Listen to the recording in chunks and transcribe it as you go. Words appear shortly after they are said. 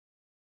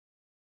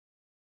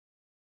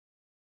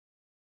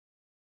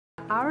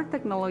Our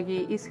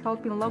technology is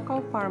helping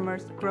local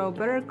farmers grow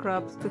better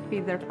crops to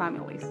feed their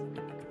families.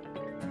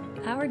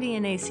 Our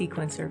DNA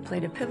sequencer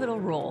played a pivotal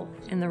role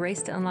in the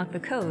race to unlock the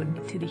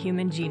code to the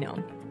human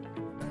genome.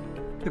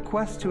 The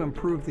quest to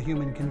improve the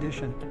human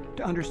condition,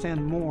 to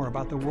understand more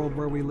about the world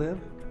where we live,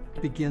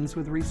 begins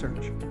with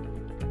research.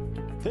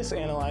 This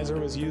analyzer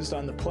was used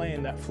on the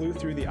plane that flew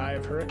through the eye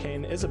of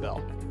Hurricane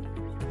Isabel.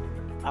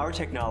 Our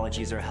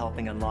technologies are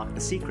helping unlock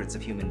the secrets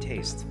of human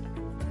taste.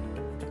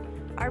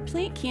 Our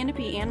plant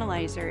canopy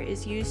analyzer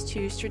is used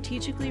to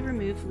strategically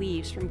remove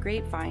leaves from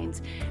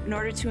grapevines in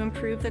order to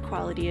improve the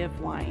quality of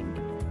wine.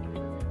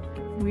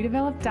 We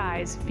develop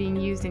dyes being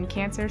used in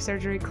cancer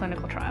surgery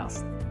clinical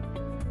trials.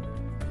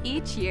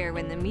 Each year,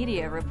 when the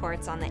media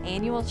reports on the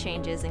annual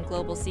changes in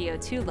global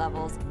CO2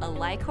 levels, a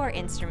Li-COR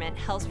instrument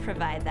helps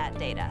provide that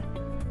data.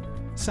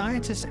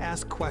 Scientists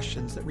ask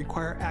questions that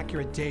require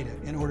accurate data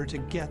in order to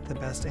get the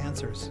best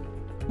answers.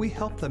 We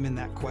help them in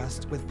that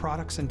quest with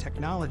products and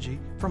technology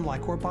from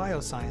Li-COR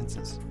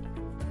Biosciences.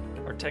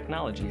 Our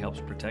technology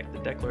helps protect the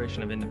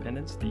Declaration of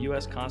Independence, the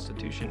U.S.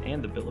 Constitution,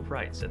 and the Bill of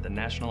Rights at the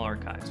National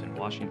Archives in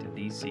Washington,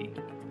 D.C.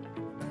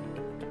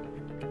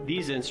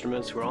 These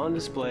instruments were on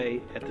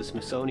display at the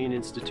Smithsonian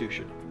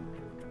Institution.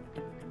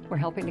 We're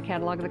helping to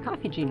catalog the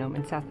coffee genome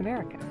in South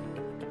America.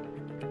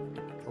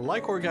 The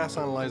Li-COR gas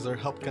analyzer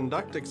helped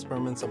conduct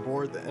experiments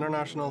aboard the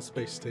International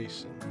Space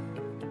Station.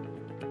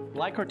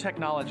 Li-COR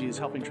technology is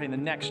helping train the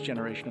next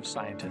generation of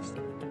scientists.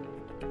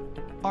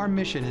 Our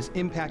mission is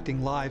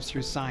impacting lives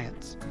through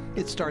science.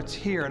 It starts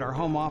here at our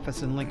home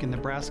office in Lincoln,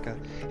 Nebraska,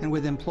 and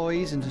with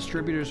employees and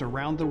distributors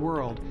around the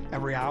world,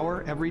 every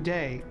hour, every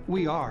day,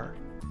 we are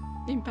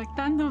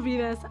impactando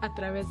vidas a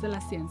través de la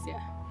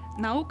ciencia.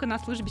 Наука на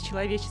службе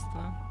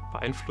человечества.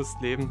 Beeinflusst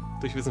Leben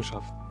durch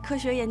Wissenschaft. 科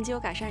学研究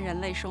改善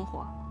人类生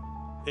活。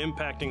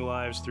Impacting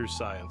lives through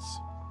science.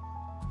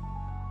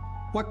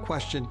 What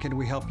question can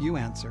we help you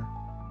answer?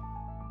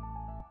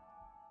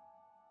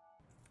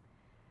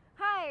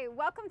 Hi,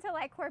 welcome to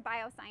Li-COR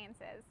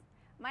Biosciences.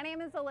 My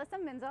name is Alyssa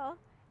Mindel,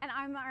 and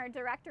I'm our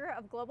Director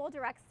of Global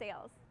Direct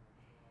Sales.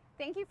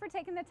 Thank you for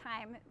taking the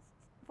time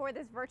for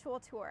this virtual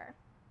tour.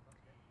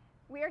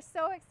 We are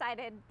so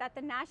excited that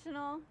the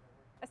National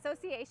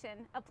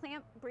Association of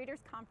Plant Breeders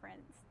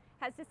Conference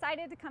has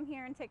decided to come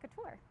here and take a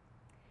tour.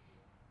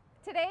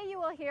 Today you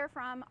will hear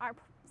from our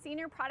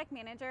Senior Product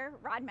Manager,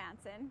 Rod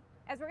Manson,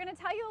 as we're going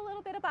to tell you a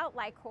little bit about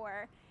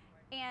Li-COR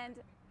and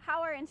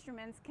how our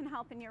instruments can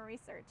help in your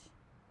research.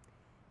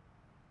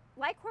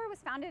 Li-COR was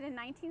founded in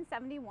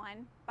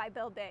 1971 by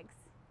Bill Biggs.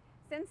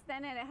 Since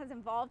then, it has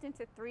evolved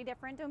into 3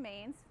 different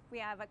domains. We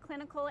have a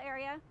clinical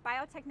area,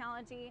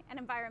 biotechnology, and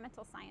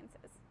environmental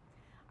sciences.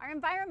 Our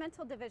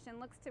environmental division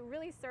looks to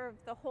really serve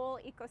the whole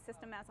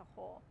ecosystem as a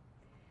whole.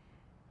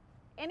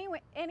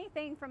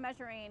 Anything from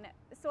measuring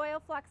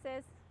soil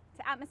fluxes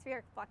to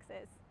atmospheric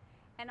fluxes,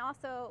 and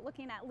also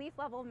looking at leaf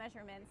level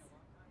measurements.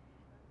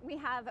 We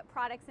have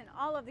products in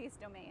all of these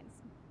domains.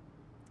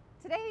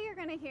 Today you're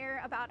going to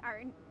hear about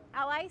our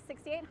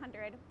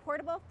Li-6800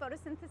 portable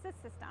photosynthesis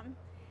system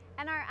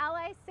and our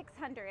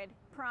Li-600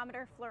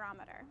 pyrometer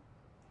fluorometer.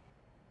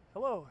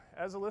 Hello,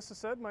 as Alyssa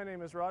said, my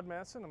name is Rod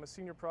Manson. I'm a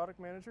Senior Product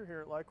Manager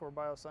here at Li-COR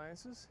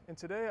Biosciences, and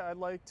today I'd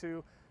like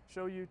to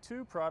show you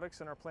 2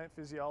 products in our plant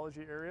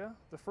physiology area.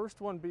 The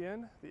first one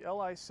being the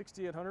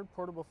Li-6800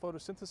 portable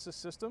photosynthesis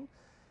system.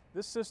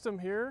 This system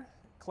here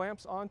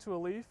clamps onto a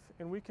leaf,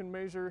 and we can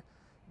measure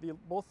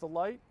both the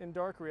light and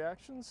dark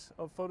reactions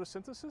of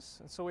photosynthesis.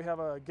 And so we have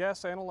a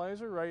gas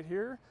analyzer right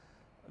here,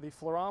 the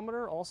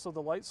fluorometer, also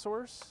the light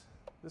source.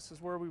 This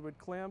is where we would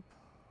clamp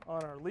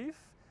on our leaf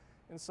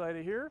inside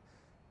of here.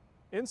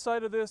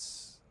 Inside of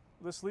this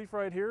leaf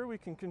right here, we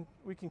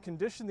can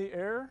condition the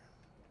air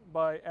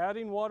by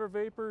adding water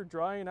vapor,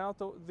 drying out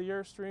the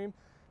airstream,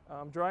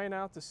 drying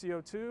out the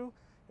CO2.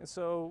 And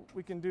so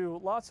we can do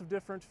lots of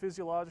different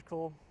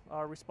physiological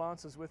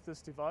responses with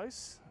this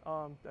device.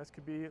 That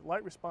could be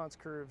light response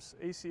curves,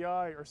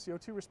 ACI or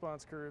CO2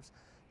 response curves,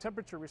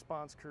 temperature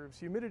response curves,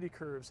 humidity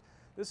curves.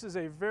 This is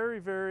a very,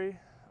 very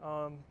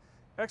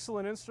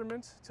excellent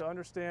instrument to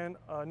understand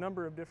a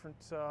number of different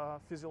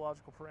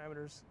physiological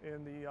parameters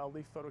in the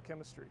leaf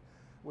photochemistry.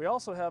 We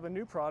also have a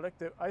new product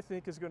that I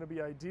think is going to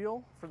be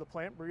ideal for the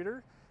plant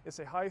breeder. It's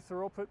a high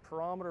throughput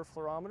pyrometer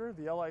fluorometer,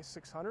 the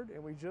Li-600,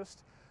 and we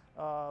just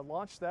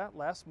launched that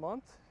last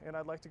month, and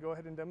I'd like to go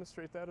ahead and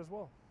demonstrate that as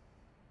well.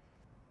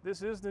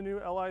 This is the new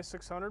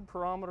Li-600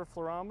 pyrometer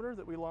fluorometer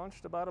that we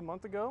launched about a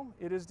month ago.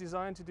 It is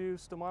designed to do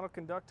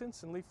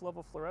stomatoconductance and leaf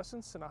level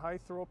fluorescence in a high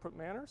throughput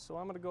manner. So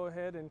I'm going to go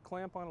ahead and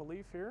clamp on a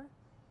leaf here.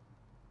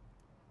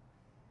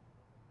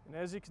 And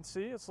as you can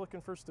see, it's looking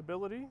for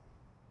stability.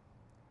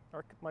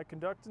 My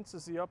conductance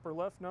is the upper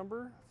left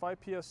number,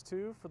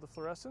 5ps2 for the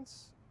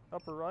fluorescence.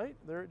 Upper right,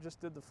 there it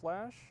just did the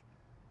flash.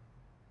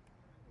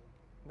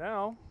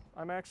 Now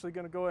I'm actually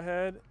going to go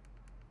ahead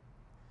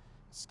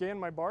scan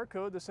my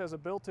barcode. This has a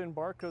built-in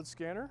barcode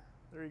scanner.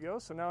 There you go.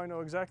 So now I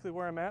know exactly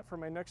where I'm at for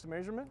my next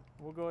measurement.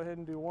 We'll go ahead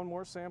and do one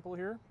more sample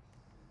here.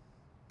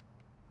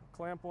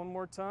 Clamp one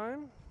more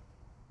time.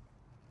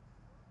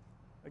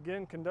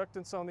 Again,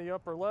 conductance on the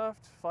upper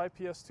left, 5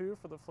 PS2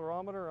 for the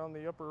fluorometer on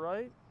the upper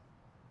right.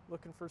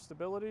 Looking for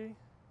stability.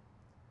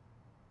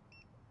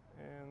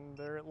 And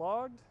there it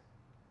logged.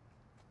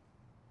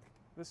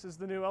 This is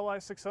the new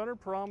Li-600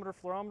 pyrometer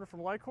fluorometer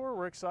from Li-COR.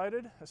 We're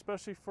excited,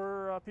 especially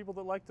for people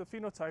that like the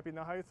phenotyping,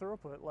 the high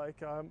throughput,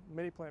 like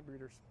many plant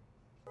breeders.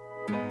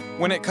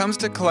 When it comes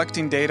to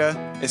collecting data,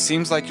 it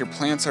seems like your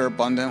plants are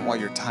abundant while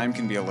your time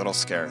can be a little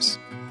scarce.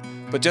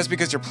 But just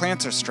because your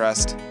plants are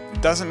stressed,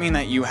 doesn't mean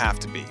that you have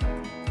to be.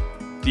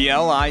 The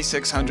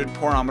Li-600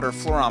 pyrometer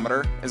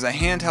fluorometer is a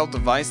handheld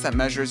device that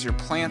measures your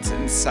plants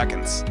in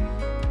seconds.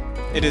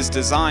 It is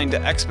designed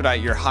to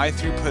expedite your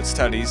high-throughput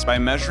studies by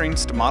measuring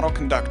stomatal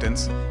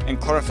conductance and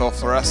chlorophyll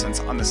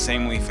fluorescence on the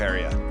same leaf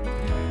area.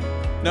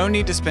 No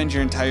need to spend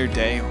your entire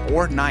day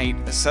or night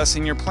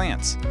assessing your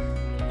plants.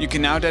 You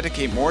can now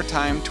dedicate more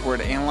time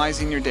toward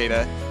analyzing your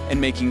data and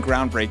making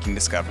groundbreaking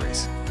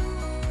discoveries.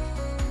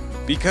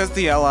 Because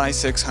the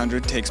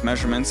Li-600 takes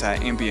measurements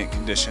at ambient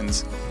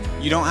conditions,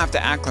 you don't have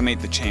to acclimate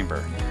the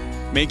chamber,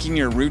 making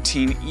your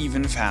routine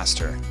even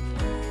faster.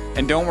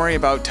 And don't worry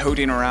about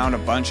toting around a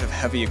bunch of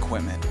heavy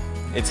equipment.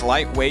 It's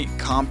lightweight,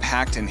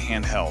 compact, and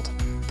handheld.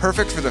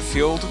 Perfect for the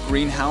field,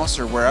 greenhouse,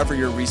 or wherever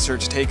your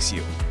research takes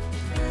you.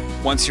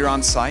 Once you're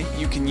on site,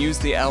 you can use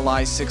the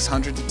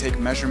Li-600 to take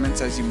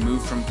measurements as you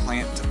move from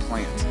plant to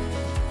plant.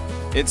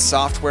 Its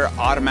software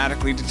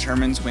automatically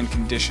determines when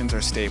conditions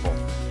are stable,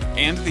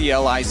 and the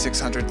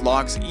Li-600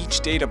 logs each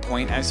data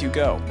point as you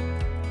go.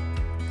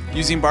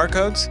 Using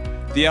barcodes,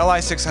 the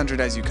Li-600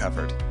 has you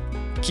covered.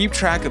 Keep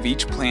track of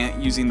each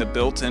plant using the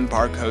built-in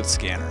barcode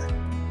scanner.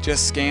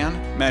 Just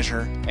scan,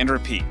 measure, and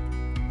repeat.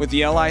 With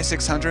the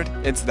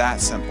Li-600, it's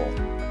that simple.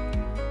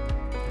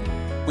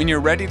 When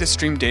you're ready to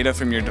stream data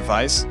from your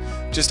device,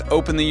 just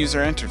open the user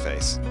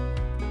interface.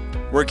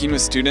 Working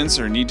with students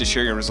or need to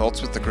share your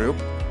results with the group?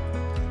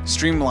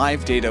 Stream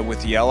live data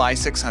with the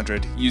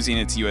Li-600 using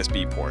its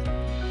USB port.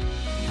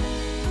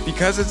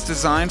 Because it's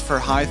designed for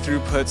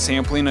high-throughput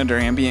sampling under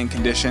ambient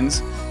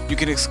conditions, you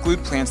can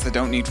exclude plants that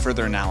don't need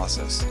further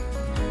analysis.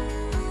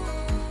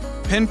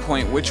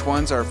 Pinpoint which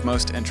ones are of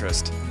most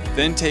interest,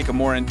 then take a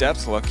more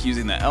in-depth look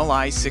using the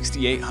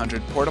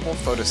Li-6800 portable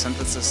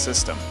photosynthesis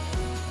system.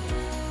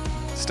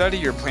 Study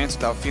your plants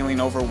without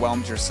feeling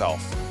overwhelmed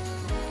yourself.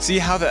 See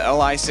how the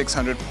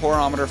Li-600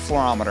 pyrometer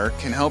fluorometer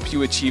can help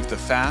you achieve the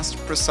fast,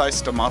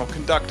 precise stomatal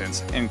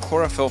conductance and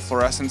chlorophyll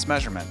fluorescence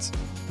measurements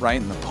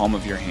right in the palm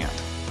of your hand.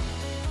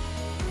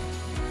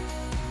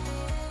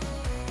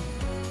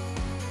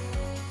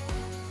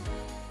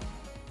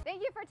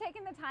 Thank you for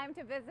taking the time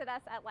to visit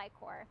us at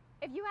Li-COR.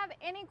 If you have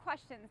any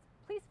questions,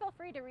 please feel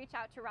free to reach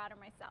out to Rod or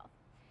myself.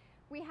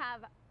 We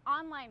have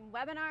online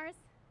webinars,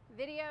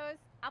 videos,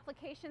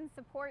 application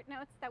support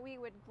notes that we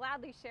would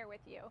gladly share with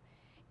you.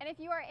 And if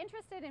you are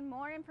interested in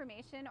more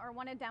information or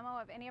want a demo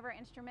of any of our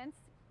instruments,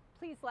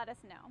 please let us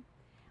know.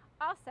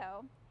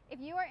 Also, if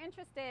you are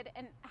interested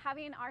in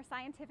having our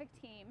scientific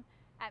team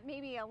at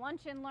maybe a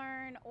lunch and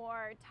learn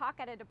or talk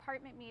at a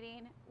department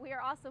meeting, we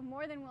are also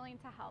more than willing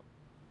to help.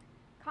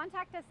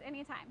 Contact us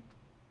anytime.